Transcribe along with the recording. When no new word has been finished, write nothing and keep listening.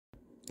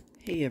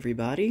Hey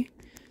everybody,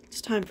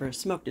 it's time for a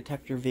smoke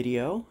detector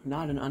video,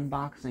 not an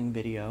unboxing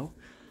video,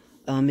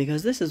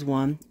 because this is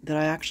one that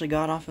I actually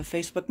got off of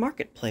Facebook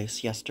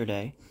Marketplace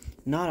yesterday,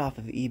 not off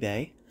of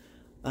eBay.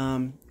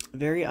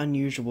 Very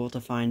unusual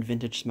to find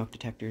vintage smoke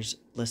detectors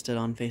listed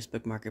on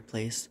Facebook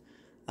Marketplace,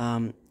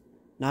 not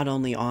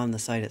only on the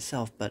site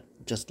itself, but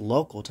just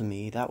local to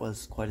me. That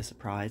was quite a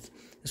surprise.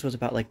 This was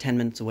about like 10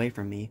 minutes away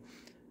from me,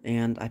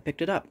 and I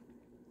picked it up.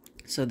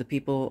 So the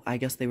people, I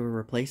guess they were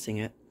replacing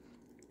it,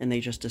 and they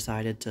just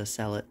decided to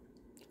sell it,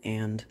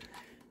 and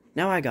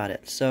now I got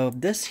it. So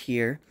this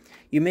here,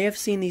 you may have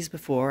seen these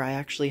before. I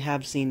actually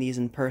have seen these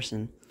in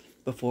person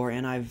before,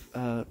 and I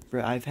have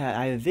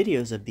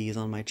videos of these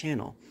on my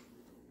channel.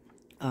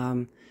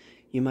 You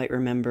might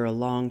remember a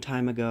long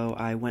time ago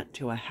I went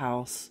to a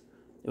house.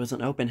 It was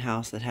an open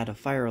house that had a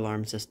fire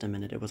alarm system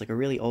in it. It was like a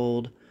really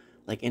old,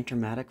 like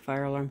intermatic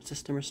fire alarm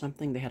system or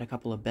something. They had a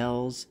couple of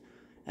bells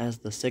as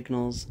the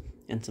signals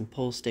and some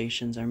pull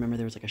stations. I remember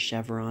there was like a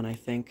chevron, I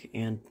think,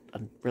 and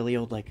a really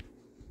old like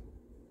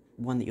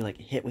one that you like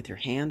hit with your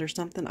hand or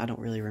something. I don't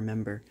really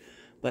remember.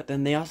 But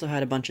then they also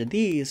had a bunch of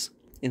these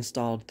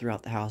installed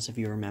throughout the house, if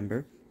you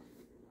remember.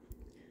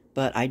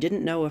 But I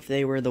didn't know if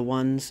they were the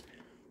ones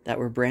that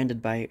were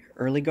branded by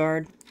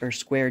Earli-Gard or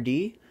Square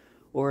D,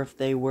 or if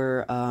they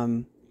were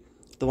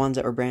the ones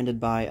that were branded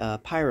by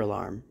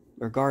Pyr-A-Larm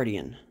or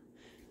GuardION.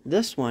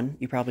 This one,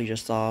 you probably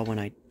just saw when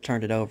I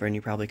turned it over, and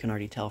you probably can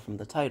already tell from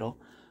the title.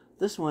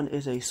 This one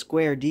is a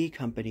Square D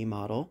company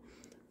model,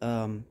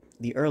 the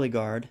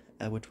Earli-Gard,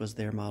 which was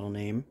their model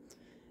name,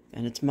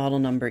 and it's model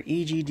number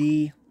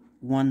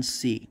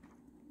EGD-1C.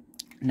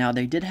 Now,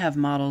 they did have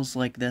models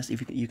like this,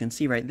 if you can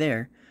see right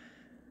there.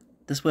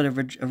 This would have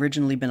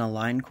originally been a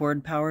line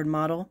cord powered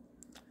model,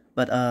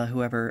 but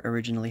whoever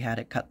originally had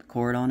it cut the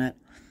cord on it.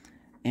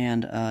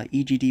 And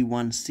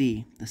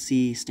EGD-1C, the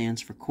C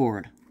stands for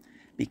cord,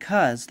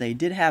 because they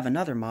did have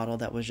another model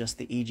that was just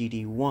the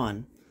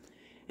EGD-1,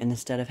 and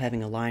instead of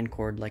having a line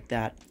cord like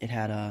that, it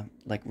had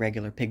like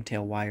regular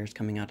pigtail wires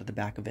coming out of the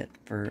back of it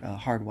for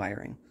hard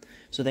wiring.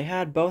 So they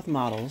had both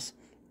models,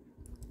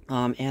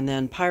 and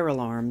then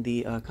Pyr-A-Larm,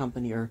 the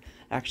company, or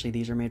actually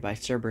these are made by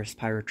Cerberus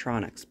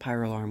Pyrotronics.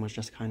 Pyr-A-Larm was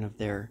just kind of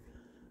their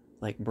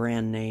like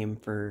brand name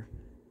for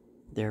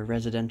their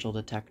residential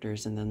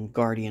detectors, and then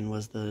GuardION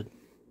was the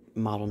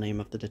model name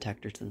of the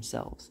detectors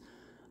themselves.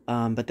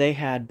 But they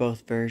had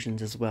both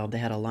versions as well. They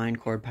had a line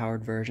cord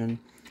powered version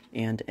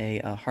and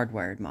a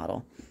hardwired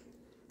model.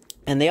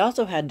 And they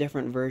also had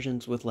different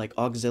versions with like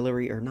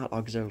auxiliary, or not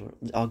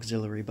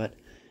auxiliary, but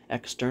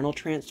external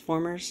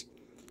transformers,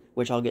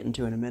 which I'll get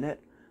into in a minute.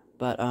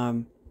 But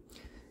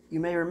you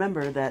may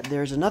remember that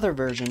there's another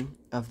version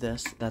of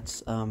this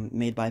that's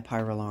made by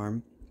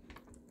Pyr-A-Larm,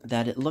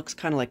 that it looks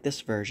kind of like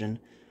this version.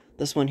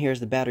 This one here is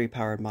the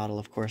battery-powered model,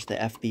 of course, the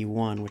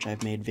FB1, which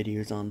I've made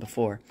videos on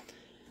before.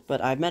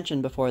 But I've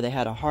mentioned before they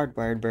had a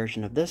hardwired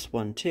version of this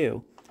one,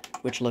 too,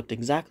 which looked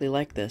exactly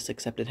like this,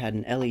 except it had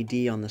an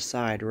LED on the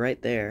side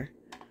right there.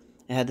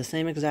 It had the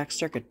same exact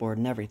circuit board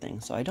and everything,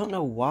 so I don't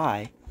know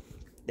why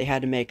they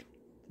had to make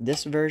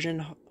this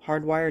version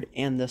hardwired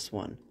and this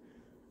one.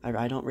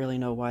 I don't really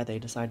know why they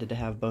decided to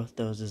have both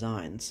those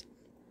designs.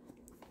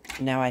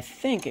 Now, I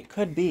think it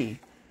could be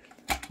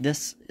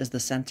this is the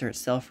sensor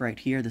itself right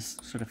here, this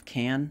sort of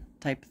can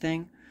type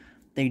thing.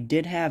 They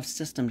did have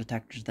system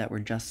detectors that were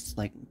just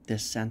like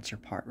this sensor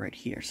part right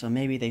here. So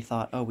maybe they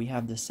thought, oh, we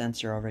have this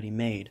sensor already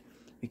made.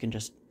 We can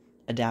just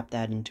adapt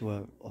that into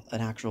an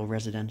actual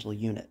residential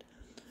unit.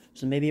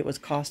 So maybe it was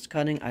cost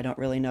cutting. I don't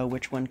really know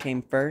which one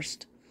came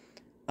first.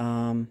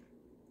 Yeah,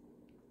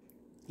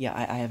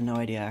 I have no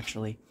idea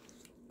actually,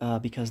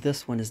 because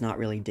this one is not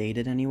really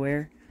dated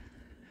anywhere.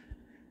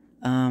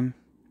 And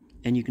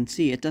you can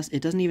see it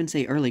doesn't even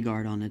say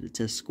Earli-Gard on it. It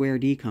says Square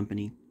D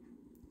company.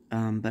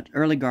 But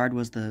Earli-Gard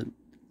was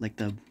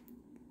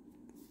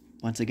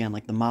once again,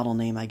 like the model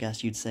name, I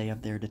guess you'd say,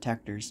 of their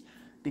detectors,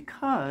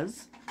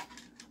 because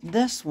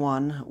this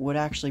one would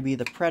actually be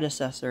the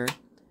predecessor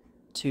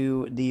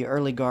to the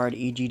Earli-Gard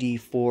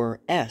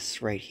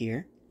EGD-4S right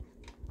here.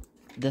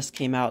 This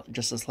came out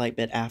just a slight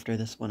bit after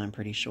this one, I'm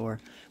pretty sure,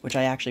 which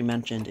I actually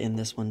mentioned in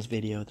this one's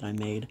video that I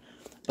made.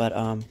 But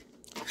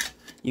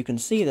you can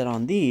see that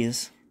on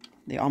these,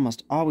 they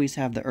almost always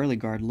have the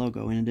Earli-Gard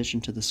logo in addition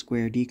to the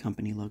Square D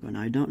company logo.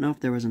 Now, I don't know if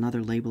there was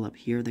another label up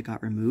here that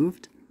got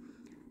removed,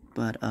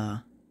 but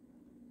I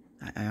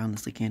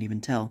honestly can't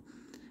even tell.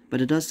 But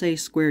it does say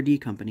Square D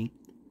company.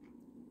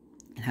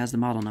 It has the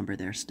model number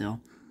there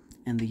still,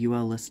 and the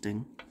UL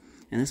listing.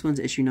 And this one's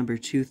issue number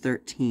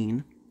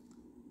 213,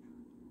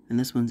 and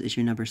this one's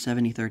issue number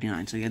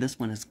 7039. So yeah, this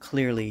one is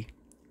clearly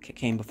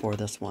came before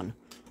this one.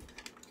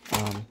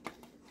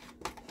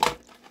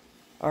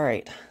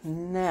 Alright,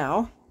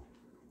 now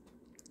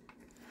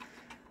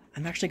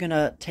I'm actually going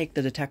to take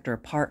the detector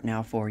apart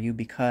now for you,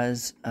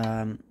 because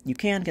you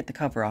can get the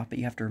cover off, but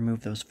you have to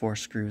remove those 4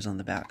 screws on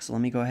the back. So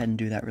let me go ahead and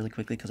do that really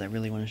quickly, because I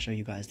really want to show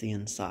you guys the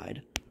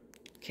inside.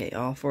 Okay,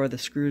 all 4 of the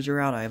screws are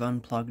out. I've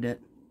unplugged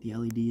it. The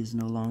LED is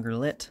no longer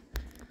lit.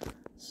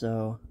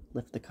 So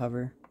lift the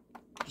cover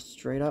just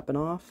straight up and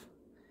off.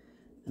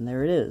 And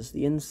there it is,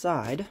 the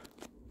inside.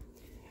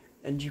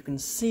 And you can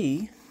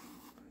see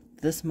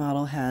this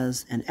model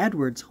has an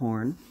Edwards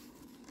horn,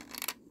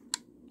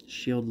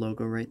 shield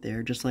logo right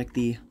there, just like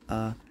the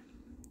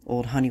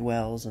old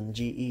Honeywells and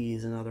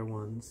GEs and other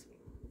ones.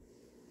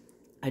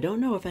 I don't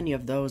know if any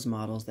of those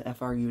models, the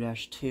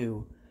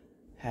FRU-2,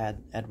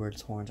 had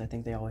Edwards horns. I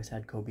think they always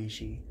had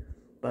Kobishi.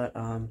 But,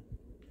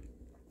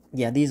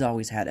 yeah, these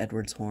always had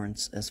Edwards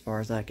horns, as far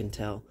as I can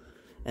tell.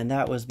 And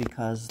that was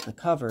because the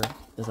cover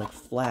is, like,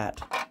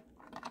 flat,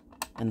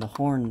 and the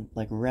horn,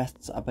 like,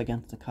 rests up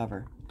against the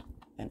cover.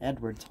 And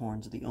Edwards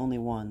horns are the only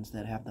ones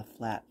that have the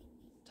flat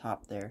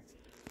top there.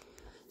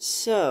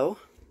 So,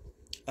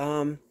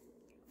 you'll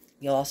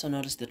also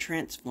notice the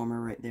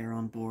transformer right there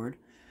on board.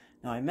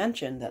 Now, I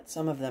mentioned that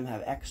some of them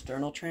have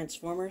external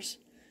transformers,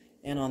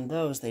 and on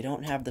those, they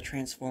don't have the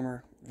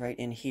transformer right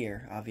in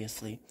here,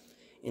 obviously.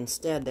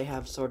 Instead, they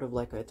have sort of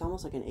like it's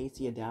almost like an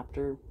AC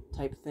adapter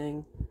type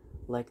thing,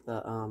 like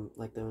the,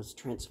 like those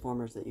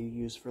transformers that you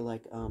use for,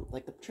 like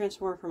the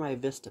transformer for my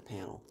Vista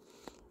panel,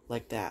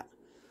 like that.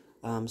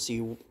 So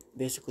you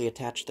basically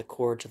attach the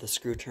cord to the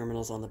screw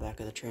terminals on the back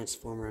of the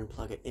transformer and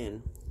plug it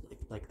in,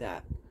 like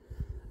that.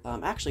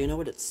 Actually, you know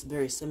what it's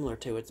very similar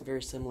to? It's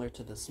very similar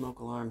to the smoke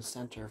alarm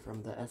center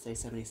from the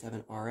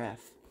SA77RF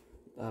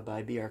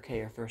by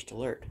BRK, or First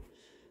Alert.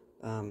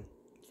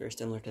 It's very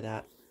similar to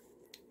that,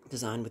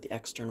 designed with the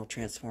external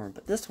transformer.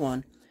 But this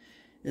one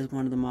is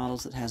one of the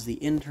models that has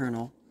the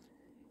internal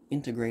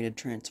integrated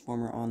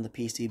transformer on the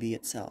PCB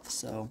itself,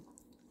 so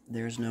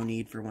there's no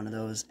need for one of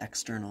those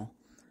external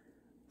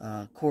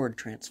cord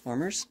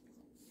transformers.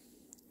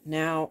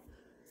 Now,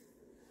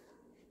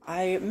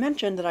 I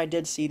mentioned that I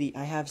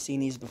have seen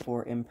these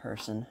before in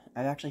person.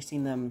 I've actually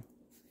seen them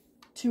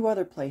 2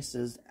 other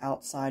places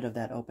outside of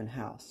that open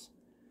house.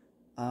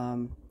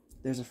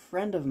 There's a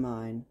friend of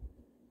mine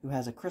who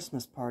has a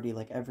Christmas party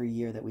like every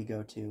year that we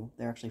go to.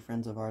 They're actually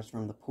friends of ours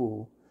from the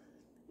pool.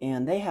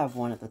 And they have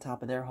one at the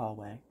top of their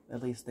hallway.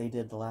 At least they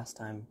did the last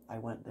time I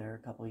went there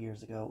a couple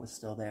years ago. It was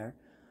still there.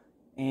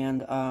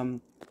 And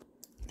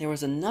there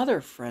was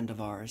another friend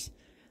of ours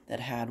that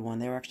had one.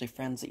 They were actually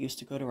friends that used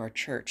to go to our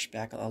church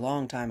back a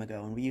long time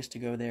ago, and we used to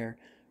go there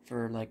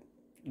for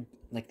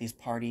like these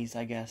parties,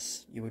 I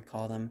guess you would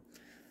call them.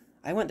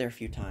 I went there a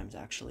few times,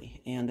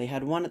 actually, and they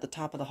had one at the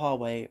top of the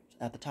hallway,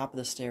 at the top of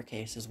the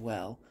staircase as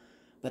well,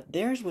 but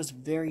theirs was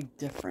very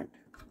different.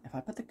 If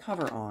I put the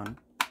cover on,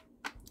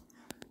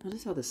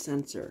 notice how the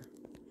sensor,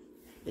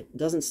 it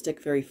doesn't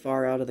stick very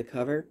far out of the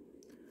cover.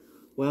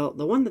 Well,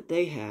 the one that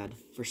they had,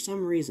 for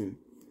some reason,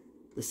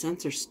 the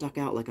sensor stuck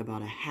out like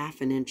about a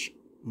 ½ inch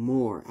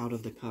more out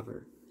of the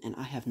cover, and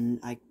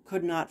I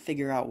could not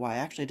figure out why. I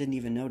actually didn't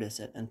even notice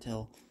it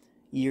until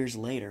years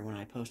later when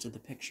I posted the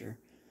picture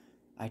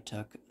I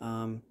took,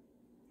 and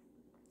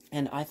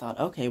I thought,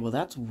 okay, well,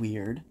 that's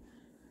weird.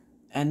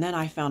 And then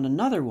I found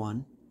another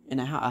one in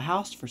a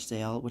house for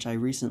sale, which I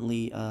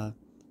recently,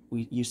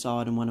 you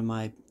saw it in one of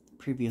my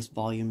previous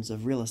volumes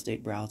of real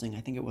estate browsing.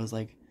 I think it was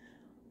like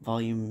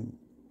volume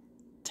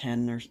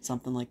 10 or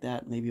something like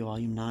that, maybe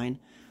volume 9.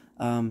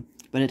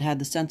 But it had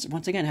the sensor,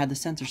 once again, had the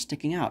sensor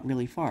sticking out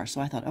really far. So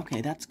I thought,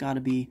 okay, that's got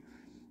to be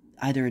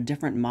either a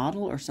different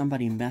model or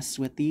somebody messed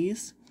with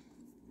these.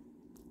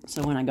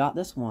 So when I got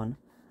this one,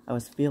 I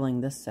was feeling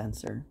this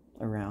sensor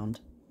around,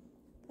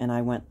 and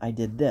I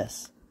did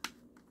this.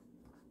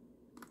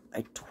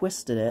 I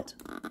twisted it.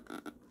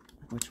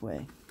 Which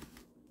way?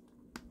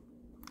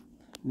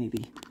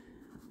 Maybe.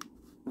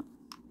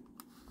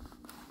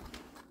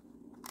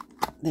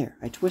 There,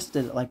 I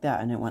twisted it like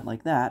that, and it went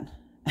like that,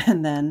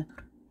 and then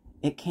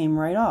it came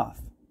right off.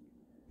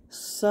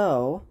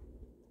 So,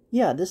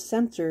 yeah, this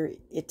sensor,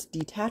 it's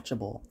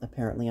detachable,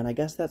 apparently, and I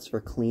guess that's for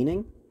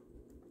cleaning.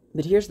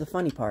 But here's the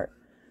funny part.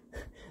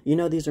 You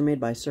know these are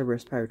made by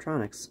Cerberus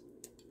Pyrotronics,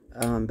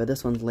 but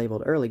this one's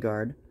labeled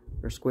Earli-Gard,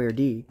 or Square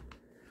D.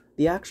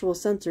 The actual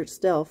sensor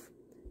itself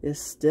is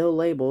still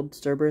labeled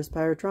Cerberus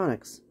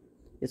Pyrotronics.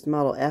 It's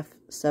model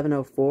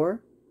F704,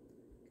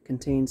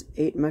 contains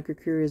 8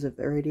 microcuries of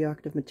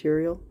radioactive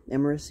material,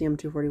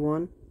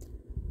 americium-241,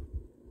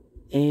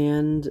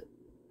 and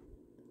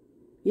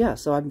yeah,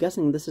 so I'm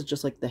guessing this is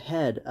just like a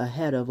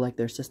head of like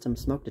their system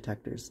smoke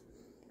detectors.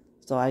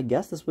 So I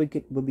guess this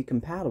would be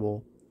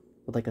compatible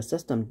with like a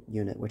system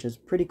unit, which is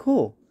pretty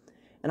cool.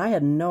 And I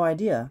had no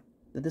idea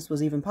that this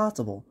was even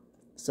possible.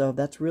 So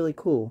that's really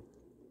cool.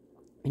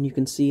 And you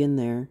can see in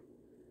there,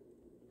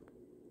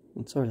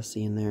 you can sort of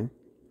see in there,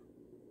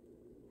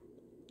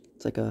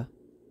 it's like I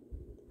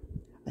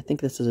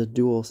think this is a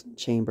dual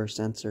chamber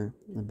sensor,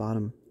 the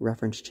bottom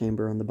reference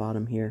chamber on the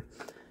bottom here.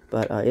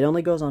 But it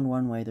only goes on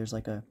one way. There's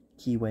like a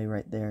keyway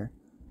right there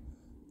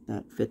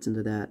that fits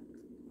into that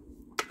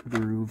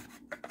groove.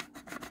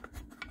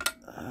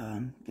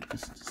 Get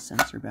this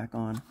sensor back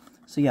on.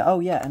 So yeah, oh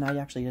yeah, and I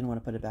actually didn't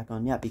want to put it back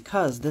on yet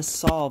because this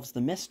solves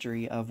the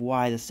mystery of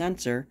why the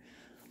sensor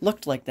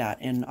looked like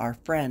that in our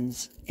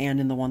friends and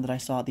in the one that I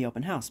saw at the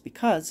open house.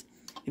 Because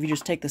if you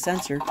just take the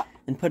sensor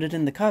and put it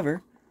in the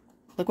cover,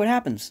 look what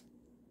happens.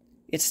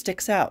 It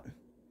sticks out.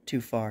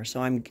 too far.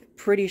 So I'm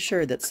pretty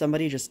sure that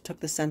somebody just took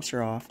the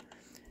sensor off,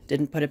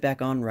 didn't put it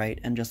back on right,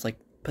 and just like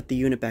put the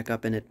unit back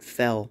up and it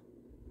fell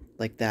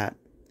like that.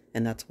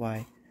 And that's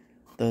why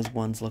those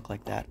ones look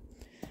like that.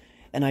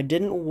 And I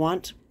didn't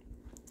want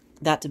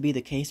that to be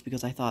the case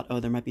because I thought, oh,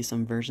 there might be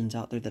some versions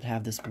out there that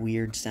have this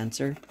weird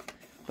sensor.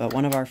 But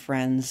one of our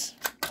friends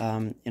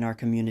in our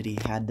community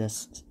had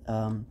this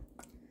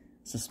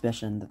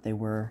suspicion that they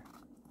were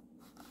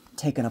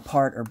taken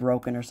apart or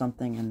broken or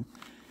something, and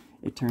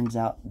it turns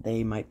out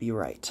they might be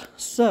right.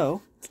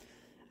 So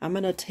I'm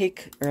gonna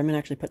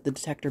actually put the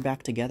detector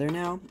back together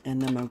now,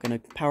 and then I'm gonna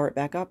power it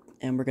back up,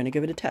 and we're gonna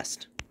give it a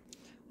test.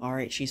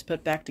 Alright, she's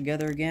put back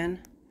together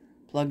again,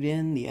 plugged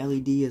in, the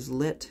LED is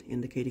lit,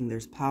 indicating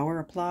there's power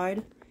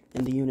applied,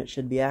 and the unit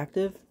should be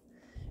active.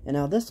 And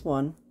now this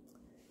one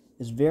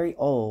is very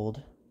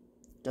old,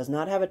 does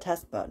not have a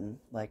test button,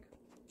 like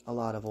a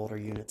lot of older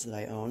units that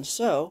I own,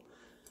 so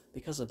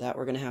because of that,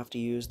 we're going to have to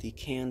use the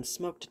canned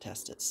smoke to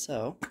test it.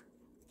 So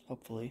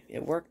hopefully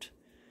it worked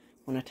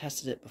when I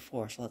tested it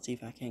before, so let's see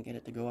if I can't get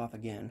it to go off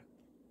again.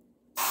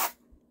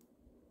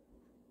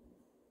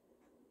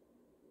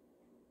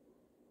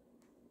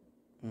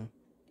 A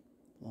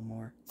little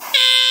more.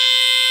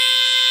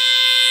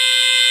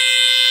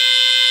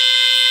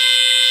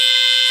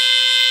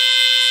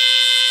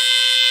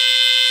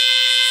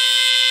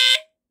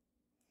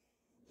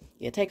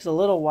 It takes a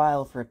little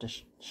while for it to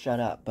shut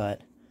up,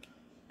 but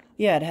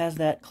yeah, it has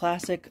that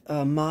classic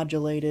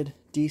modulated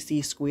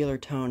DC squealer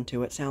tone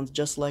to it. Sounds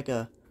just like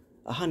a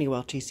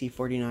Honeywell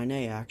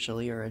TC49A,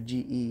 actually, or a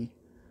GE.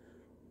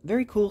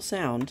 Very cool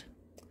sound.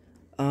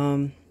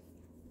 I'll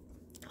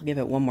give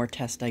it one more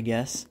test, I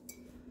guess.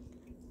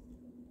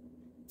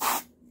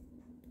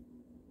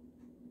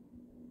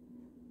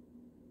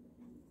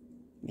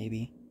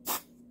 Maybe.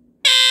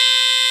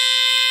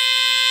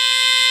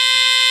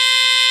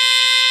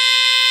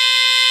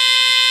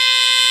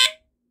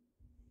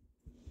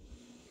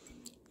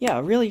 Yeah,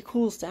 really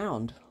cool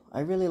sound. I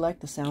really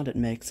like the sound it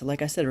makes.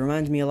 Like I said, it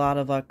reminds me a lot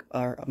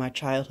of my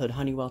childhood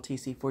Honeywell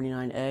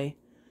TC49A.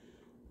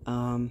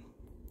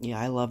 Yeah,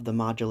 I love the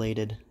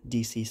modulated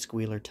DC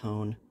squealer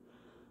tone.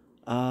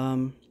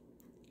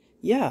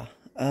 Yeah,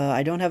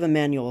 I don't have a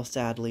manual,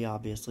 sadly,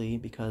 obviously,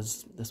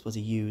 because this was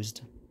a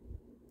used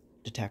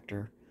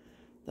detector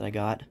that I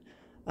got.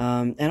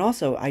 And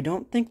also, I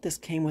don't think this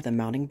came with a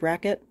mounting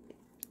bracket,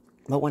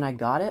 but when I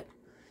got it,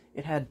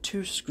 it had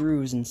two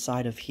screws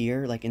inside of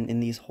here, like in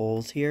these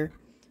holes here,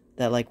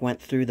 that like went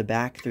through the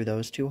back, through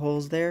those two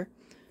holes there.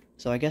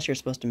 So I guess you're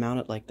supposed to mount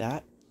it like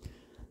that.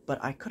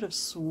 But I could have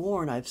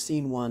sworn I've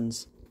seen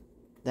ones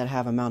that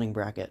have a mounting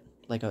bracket.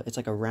 It's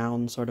like a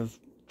round sort of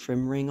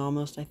trim ring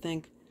almost, I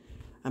think.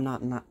 I'm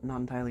not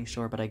entirely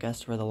sure, but I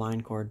guess for the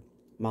line cord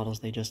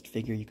models, they just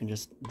figure you can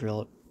just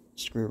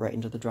screw it right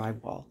into the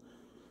drywall.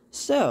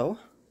 So,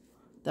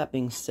 that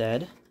being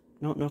said,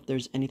 I don't know if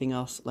there's anything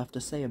else left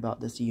to say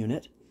about this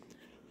unit,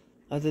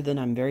 other than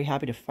I'm very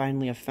happy to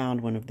finally have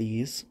found one of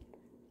these.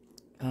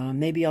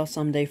 Maybe I'll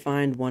someday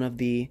find one of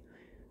the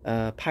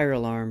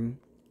Pyr-A-Larm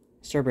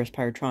Cerberus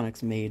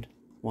Pyrotronics made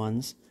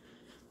ones.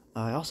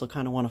 I also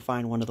kind of want to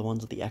find one of the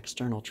ones with the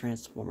external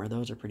transformer.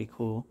 Those are pretty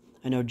cool.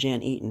 I know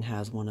Jan Eaton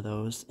has one of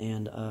those,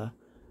 and I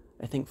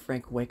think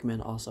Frank Wakeman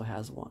also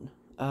has one.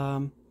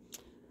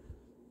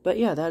 But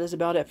yeah, that is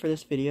about it for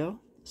this video.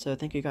 So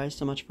thank you guys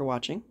so much for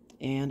watching,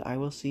 and I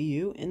will see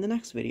you in the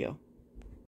next video.